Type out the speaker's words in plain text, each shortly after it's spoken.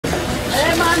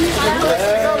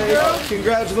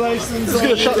Congratulations. Just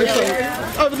gonna shut this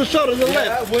over the shoulder to the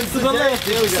left. To the left.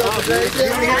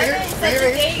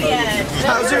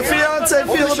 How's your fiance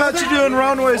feel about you doing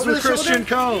runways with Christian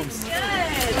Combs?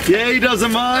 Yeah, he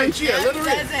doesn't mind.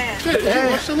 Hey,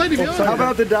 watch the lady. How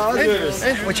about the Dodgers?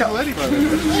 Watch out, lady.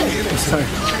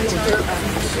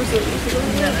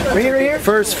 Right here.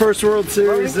 First World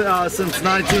Series since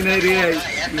 1988.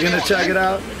 You gonna check it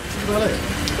out?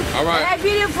 All right.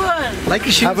 They're beautiful. Like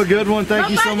you should. Have a good one. Thank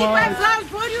you so much. Buy flowers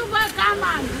for you, but come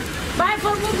on. Buy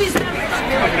for movies.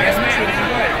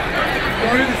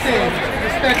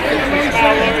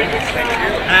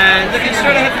 And looking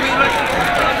straight ahead to me.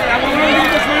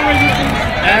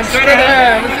 And straight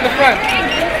ahead. Look to the front.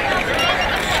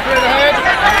 Straight ahead.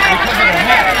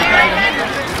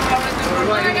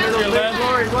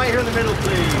 Right here in the middle,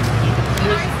 please.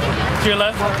 To your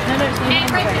left.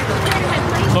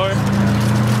 Lori.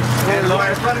 And Lori,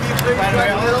 in front of you, please.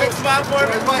 Big smile for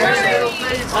me.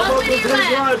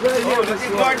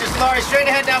 Gorgeous, Lori. Straight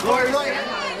ahead now, Lori.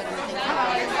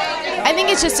 I think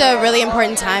it's just a really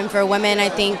important time for women. I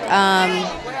think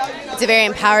it's a very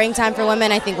empowering time for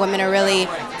women. I think women are really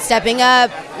stepping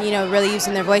up, you know, really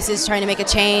using their voices, trying to make a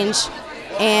change.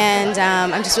 And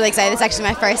I'm just really excited. It's actually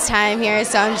my first time here,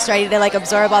 so I'm just ready to like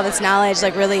absorb all this knowledge,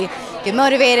 like really get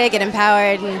motivated, get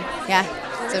empowered, and yeah,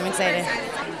 so I'm excited.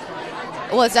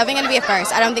 Well, it's definitely going to be a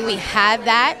first. I don't think we have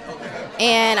that,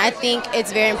 and I think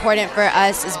it's very important for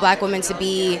us as Black women to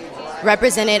be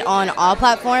represented on all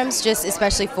platforms, just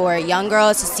especially for young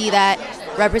girls to see that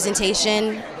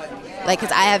representation, like,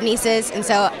 because I have nieces, and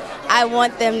so I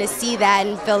want them to see that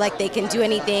and feel like they can do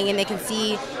anything, and they can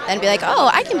see and be like, oh,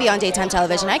 I can be on daytime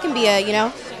television, I can be a, you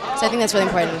know, so I think that's really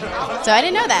important. So I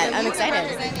didn't know that. I'm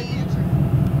excited.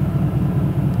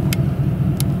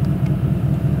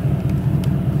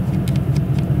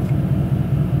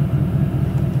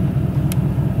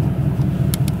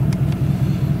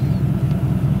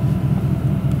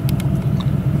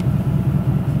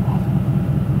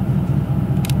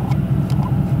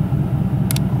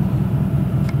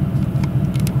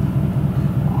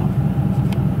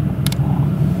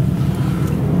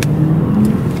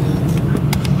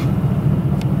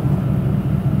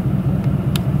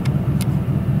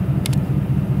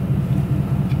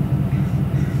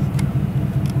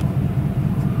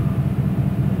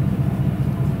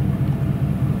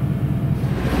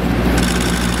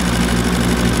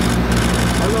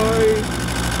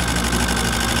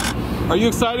 Are you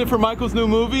excited for Michael's new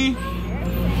movie?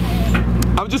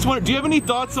 I just wondering, do you have any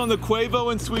thoughts on the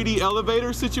Quavo and Sweetie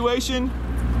elevator situation?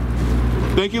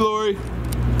 Thank you, Lori.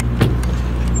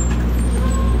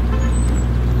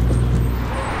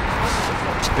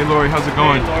 Hey Lori, how's it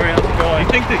going? Hey Lori, how's it going? You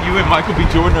think that you and Michael B.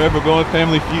 Jordan are ever going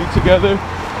Family Feud together?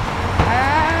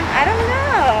 I don't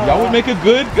know. Y'all would make a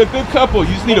good couple.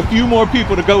 You just need a few more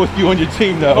people to go with you on your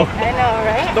team, though. I know,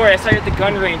 right? Lori, I saw you at the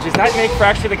gun range. Does that make for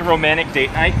actually like a romantic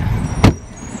date night?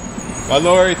 Bye,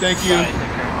 Lori. Thank you. Bye.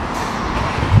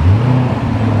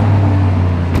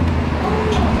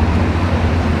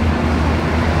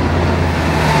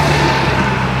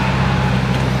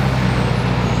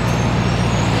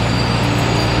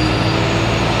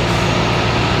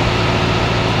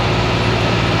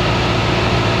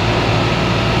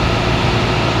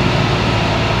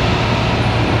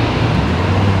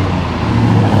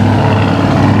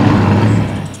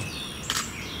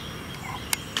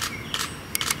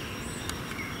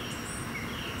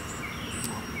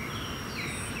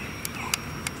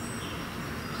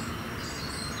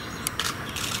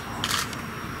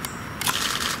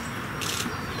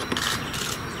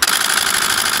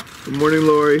 Good morning,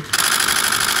 Lori.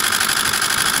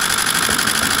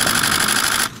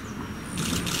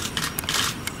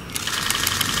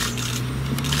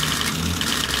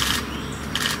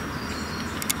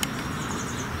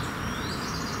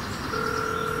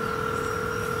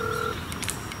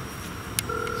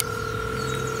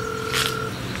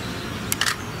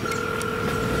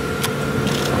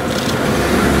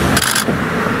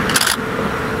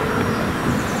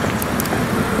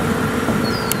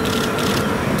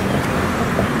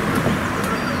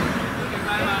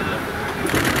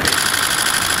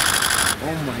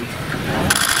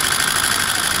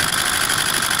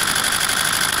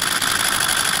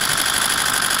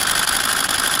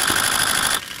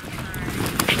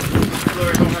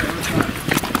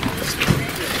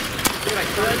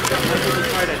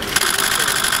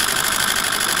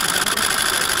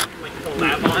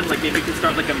 Like maybe we could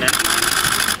start like a men's line.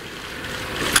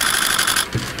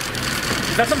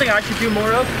 Is that something I should do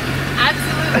more of?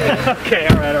 Absolutely. Okay,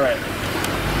 alright, alright.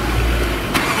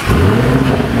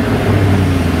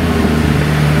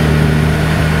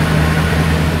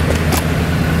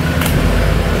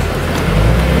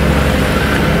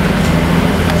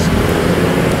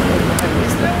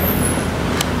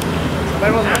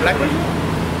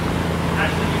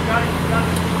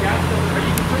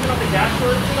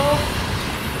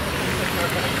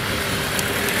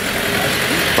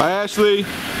 Bye, Ashley.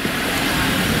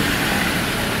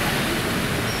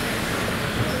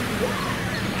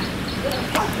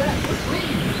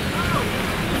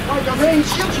 Like the main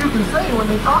shit you can say when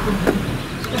they talking to you.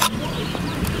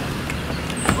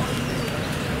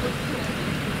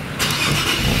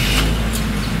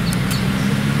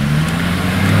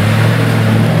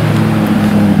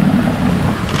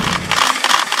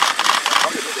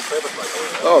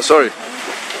 Oh, sorry.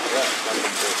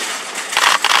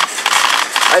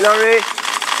 Hi, Laurie.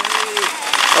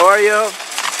 How are you?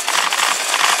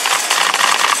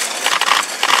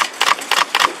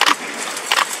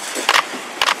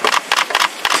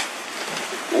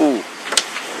 Ooh,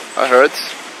 that hurts.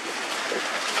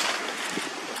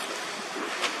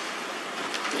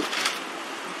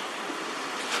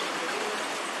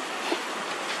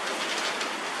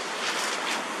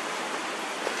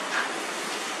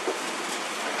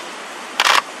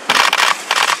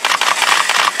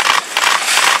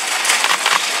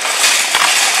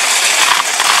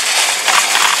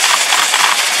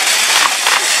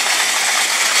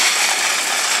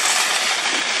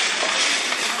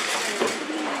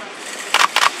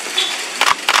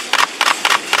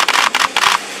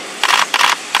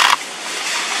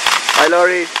 Hi,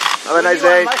 Laurie. Have a nice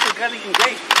day.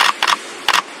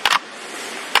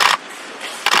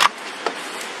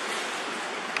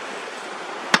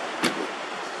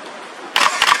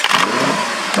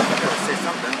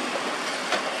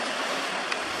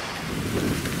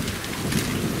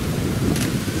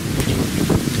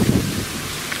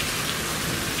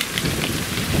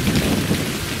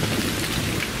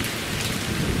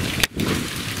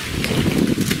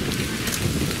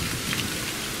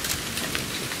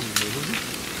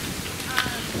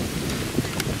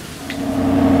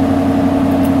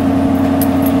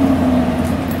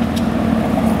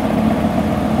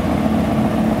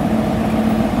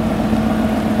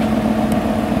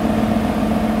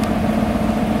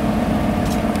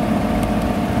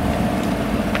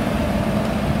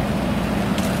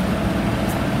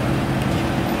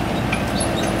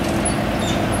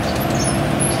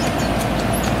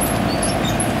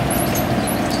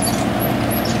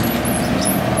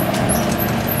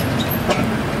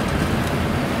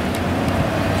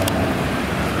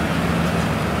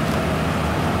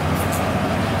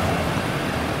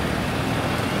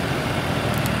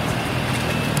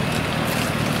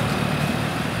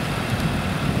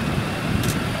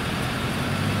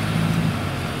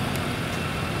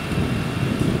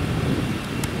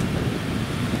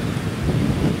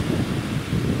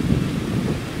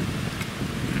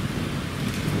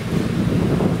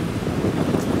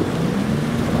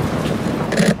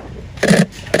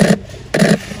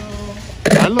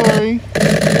 Hi, Lori.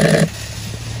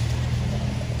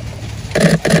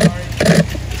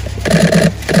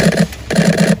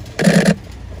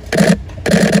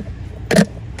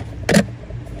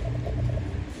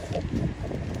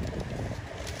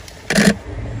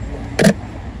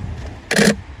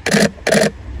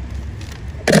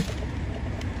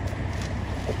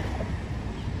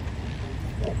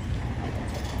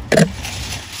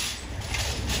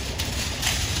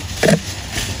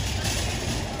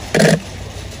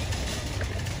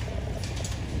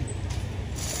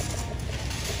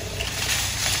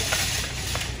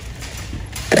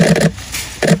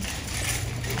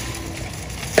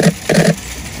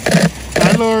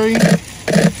 Hi, Lori.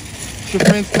 It's your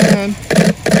friend Stan.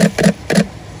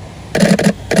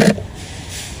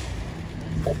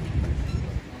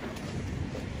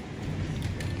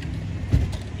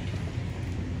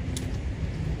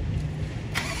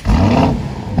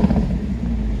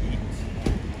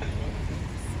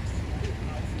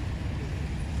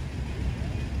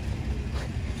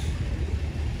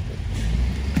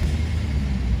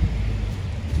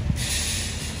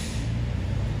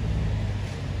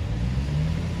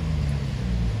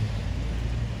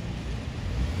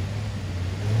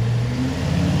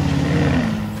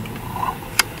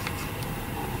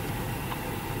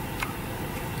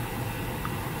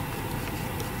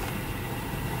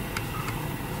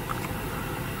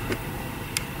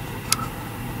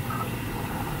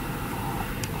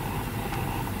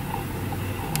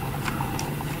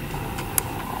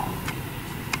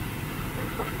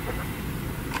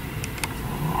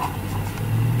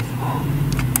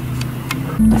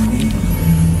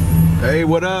 Hey,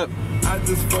 what up? I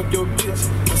just fucked your bitch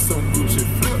with some Gucci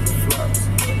flip-flops.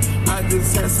 I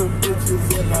just had some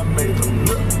bitches and I made them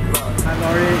look like. Hi,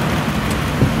 Laurie.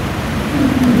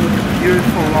 You look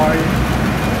beautiful, Laurie.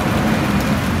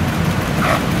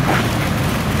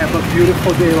 Have a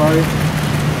beautiful day, Laurie.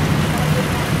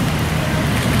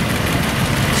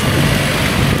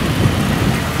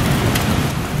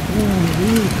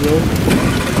 bro.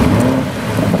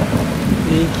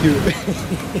 Thank you.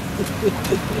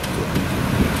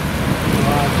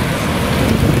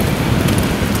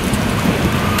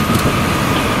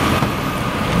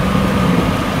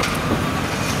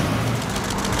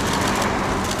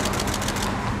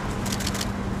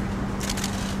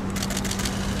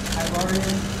 Hi, Laurie.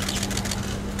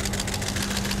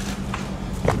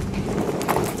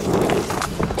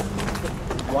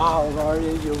 Wow,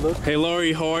 Laurie, you look. Hey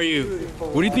Laurie, how are you? Beautiful.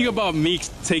 What do you think about Meek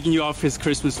taking you off his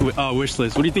Christmas wish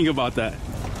list? What do you think about that?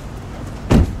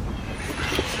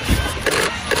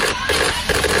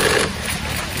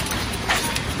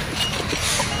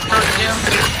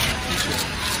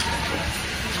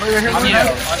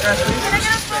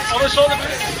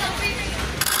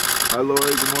 Hi, Lori.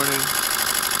 Good morning.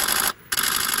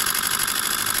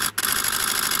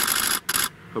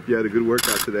 Hope you had a good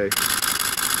workout today.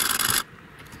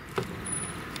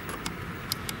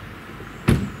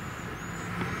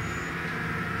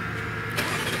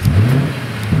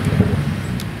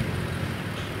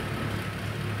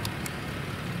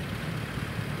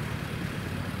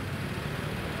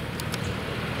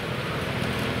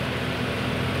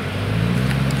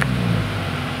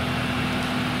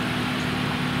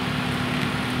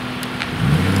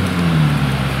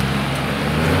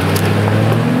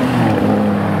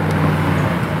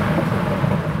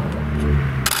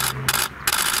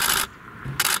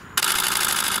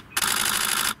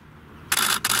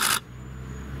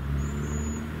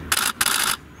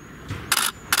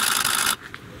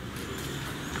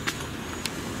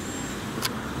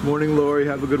 Morning, Lori.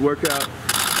 Have a good workout.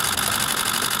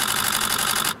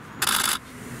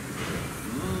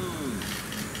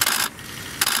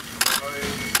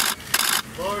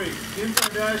 Lori, Kim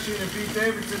Kardashian and Pete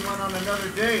Davidson went on another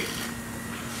date.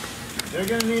 They're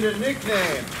gonna need a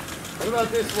nickname. What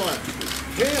about this one?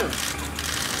 Kim.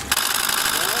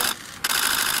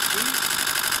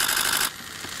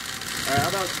 All right, how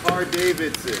about Car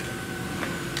Davidson?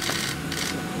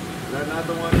 Is that not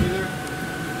the one either?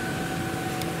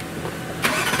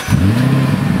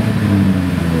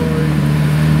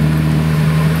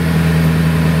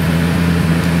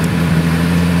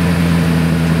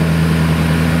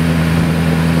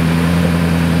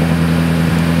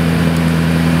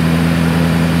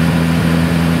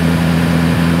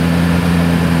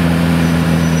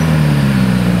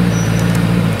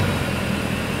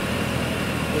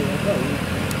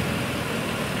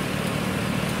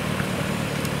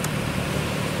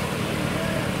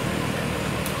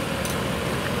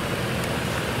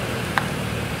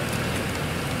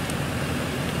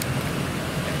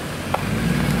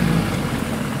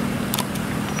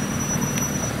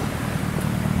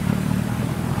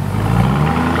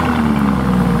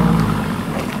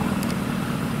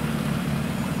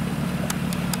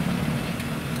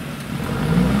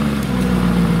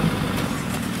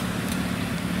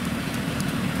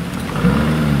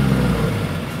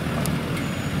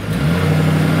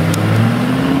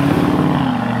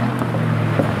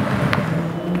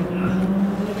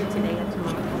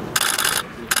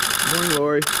 Morning,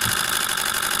 Lori.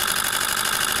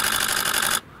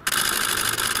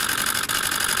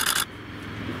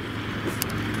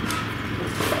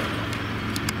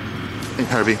 Hey,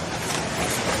 Harvey.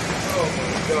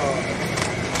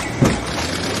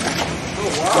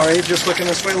 All right, just looking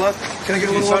this way, left. Can I get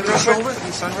a little over your shoulder? Can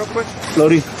you sign real quick?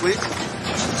 Lodi. Please.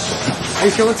 How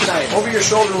you feeling tonight? Over your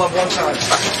shoulder, love, one time.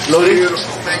 Lodi. Beautiful.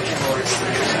 Thank you, Lori.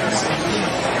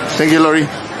 Thank you, Lori.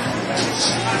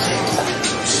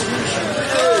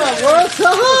 What's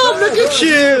up? Look at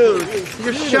you.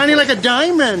 You're shining like a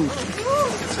diamond.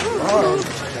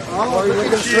 Oh,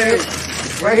 look at you.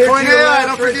 Right here, corn AI,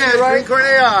 don't forget. Right, corn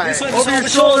AI. Over your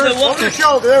shoulder. Over your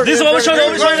shoulder. This over shoulder,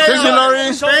 over shoulder. Thank you,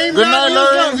 Lori. Good night,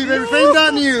 Lori.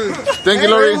 Fame.news. Thank you,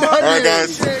 Lori. All right,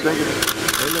 guys. Thank you.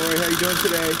 Hey, Lori, how you doing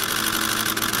today?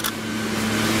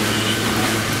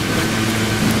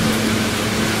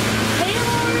 Hey,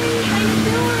 Lori, how you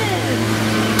doing?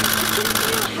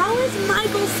 How is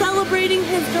Michael celebrating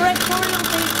his directorial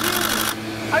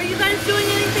debut? Are you guys doing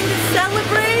anything to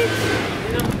celebrate?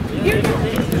 You're not.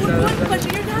 One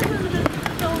question. You're not going to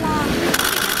so long.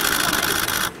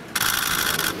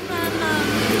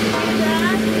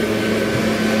 Dad?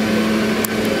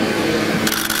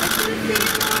 I couldn't see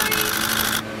you, Lori.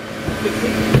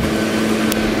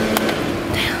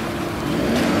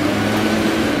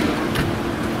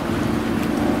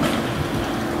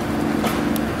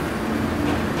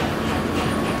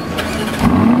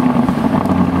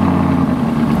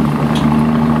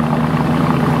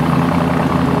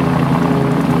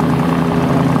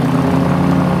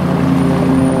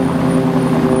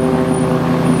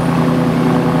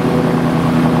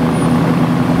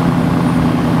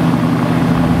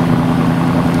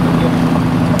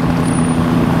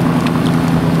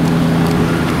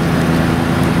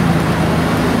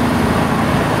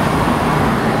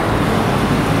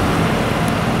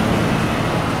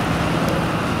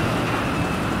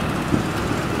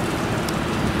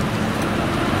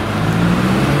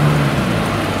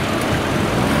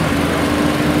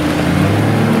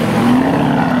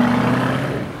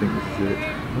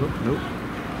 Nope.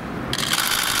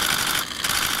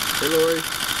 Hey, Lori.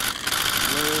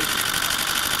 Hello.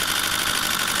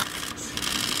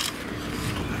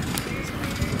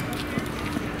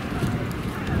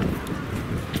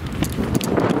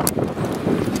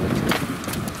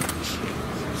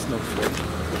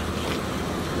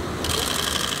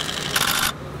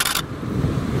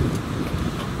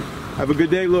 Have a good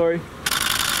day, Lori.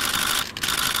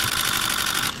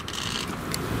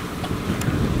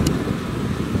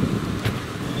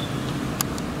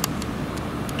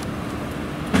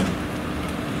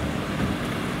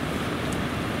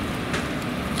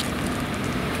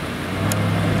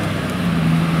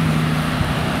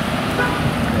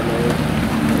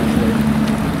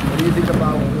 What do you think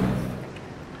about it?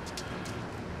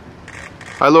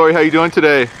 Hi, Lori. How you doing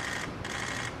today?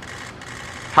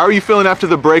 How are you feeling after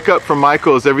the breakup from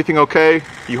Michael? Is everything okay?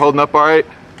 You holding up all right?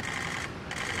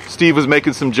 Steve was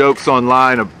making some jokes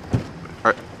online.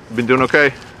 Been doing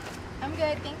okay? I'm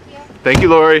good, thank you. Thank you,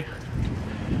 Lori.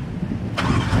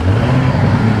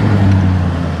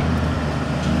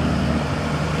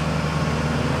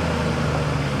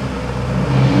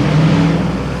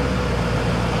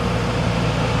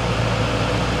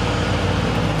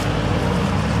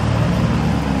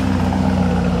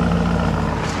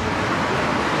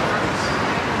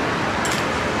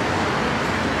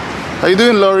 How you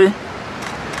doing, Lori?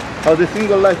 How's the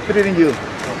single life treating you?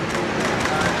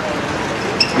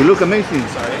 You look amazing.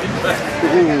 Sorry.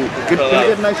 Ooh, can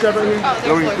I get a nice shot right here? Oh,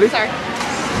 Lori, please. Sorry.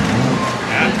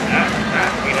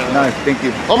 Nice, thank you.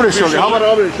 Over the shoulder. How about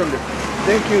over the shoulder?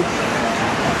 Thank you.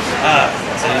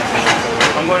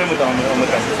 I'm going in with the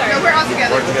Sorry, we're all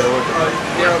together. We're together.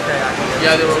 They're okay.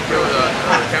 Yeah, they were okay with the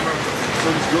camera.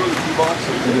 So just go to the key box.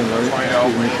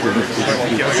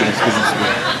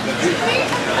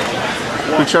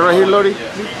 Picture right here, Lori. You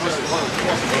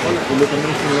look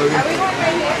amazing, Lori. Are we going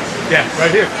right here? Yeah,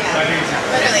 right here.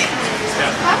 Literally.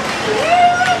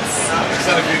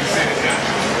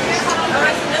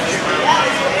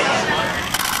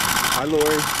 Hi,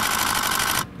 Lori.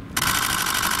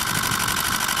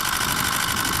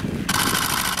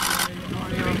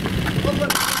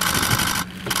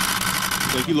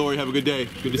 Thank you, Lori. Have a good day.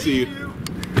 Good to see you.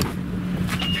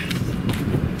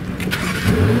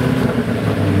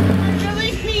 I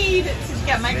really need to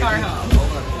get my car home.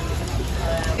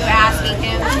 You were asking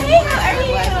him. Hey, how are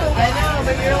you? I know,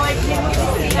 but you're like,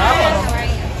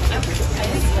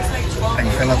 How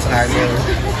you feeling tonight, Lori?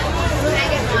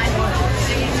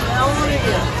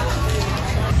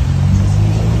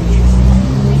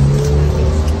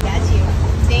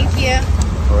 Thank you.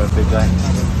 All right, big guy.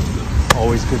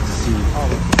 Always good to see you.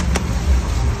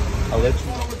 I'll let you.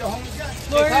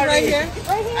 Lori, right here. I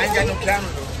ain't got no camera.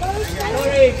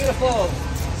 Hey, beautiful.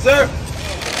 Sir.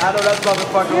 I know that's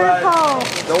motherfucker right.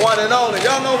 The one and only.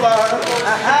 Y'all know about her.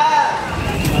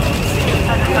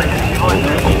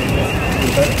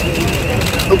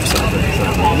 Oops.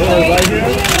 Lori, right here.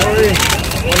 Lori.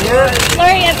 One here.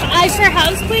 Lori, eyes for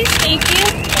house, please. Thank you.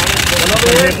 One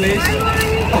over here, please.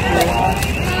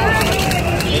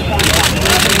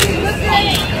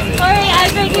 Lori,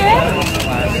 eyes right here.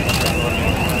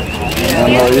 No,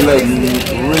 you look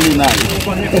really nice.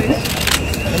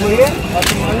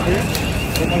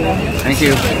 Thank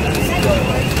you.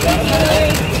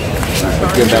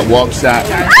 Right, give that walk shot.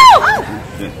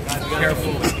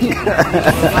 Careful.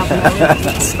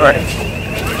 Sorry.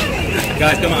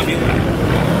 Guys, come on.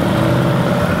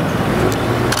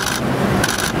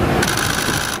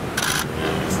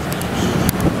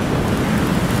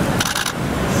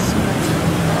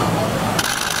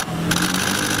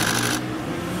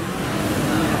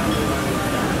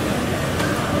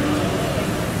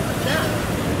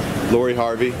 Lori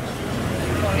Harvey.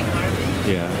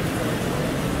 Yeah.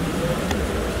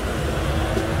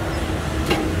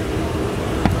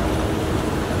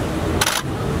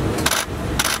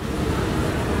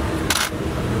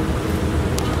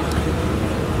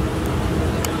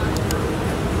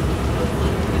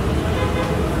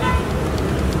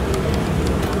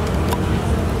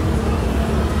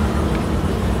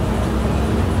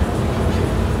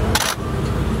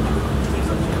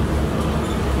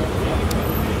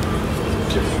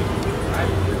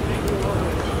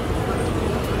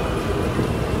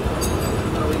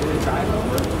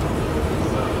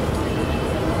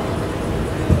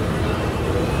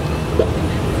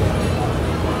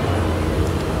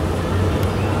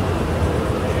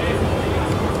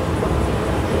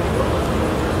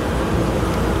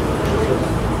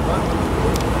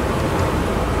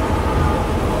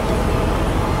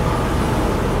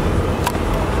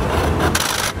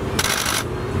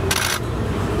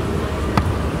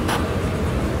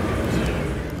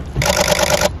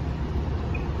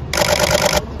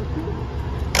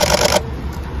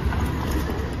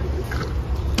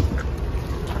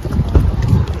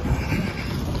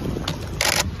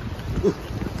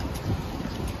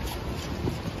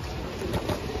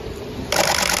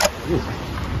 What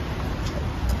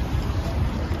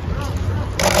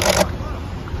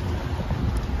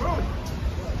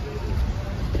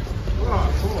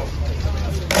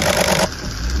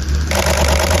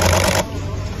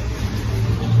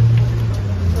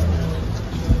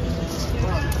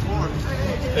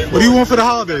do you want for the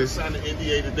holidays? I signed an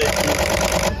NDA today.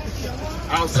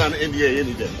 I'll sign an NDA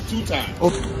any day. 2 times.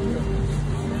 Oh.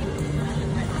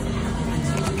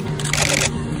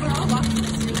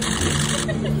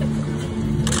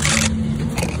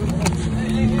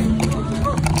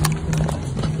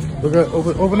 Look at,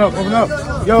 open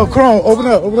up. Yo, Chrome, open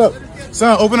up.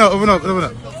 Son, open up. How's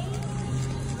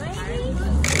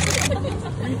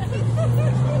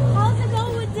it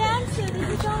going with dancing? Is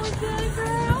it going good,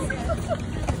 girl?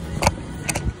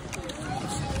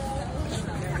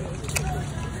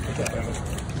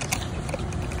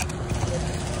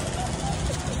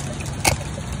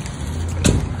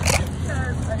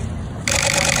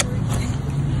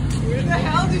 Where the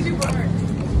hell did you work?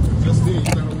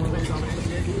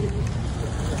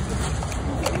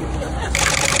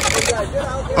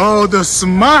 Oh, the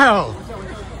smile.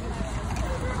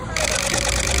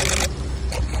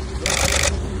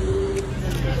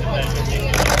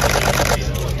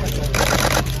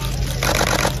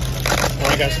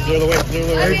 Clear the way.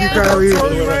 Thank you, Kylie.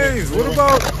 What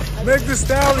about Meg Thee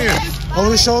Stallion? Over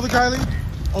the shoulder, Kylie.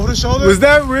 Over the shoulder. Was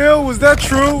that real? Was that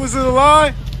true? Was it a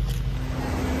lie?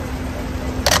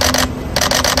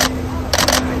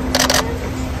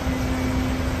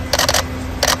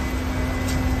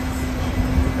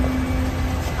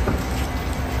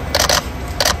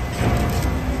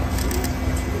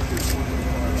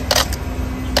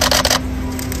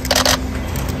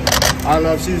 I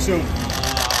love. See you soon.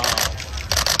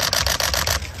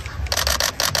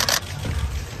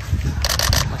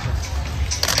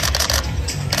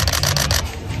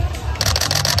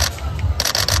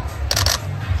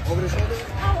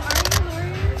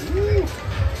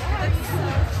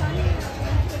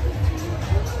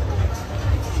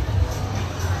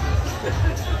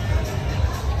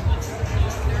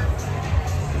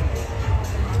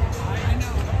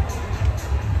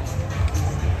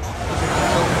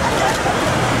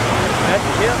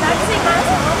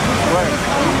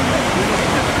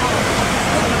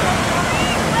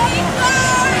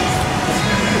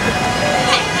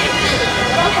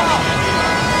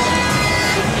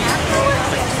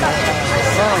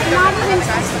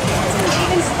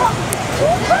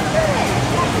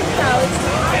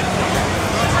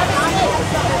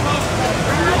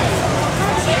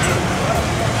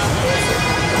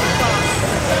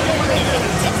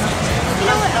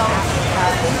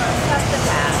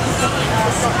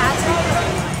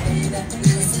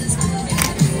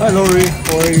 Hi, Lori.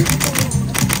 How are you?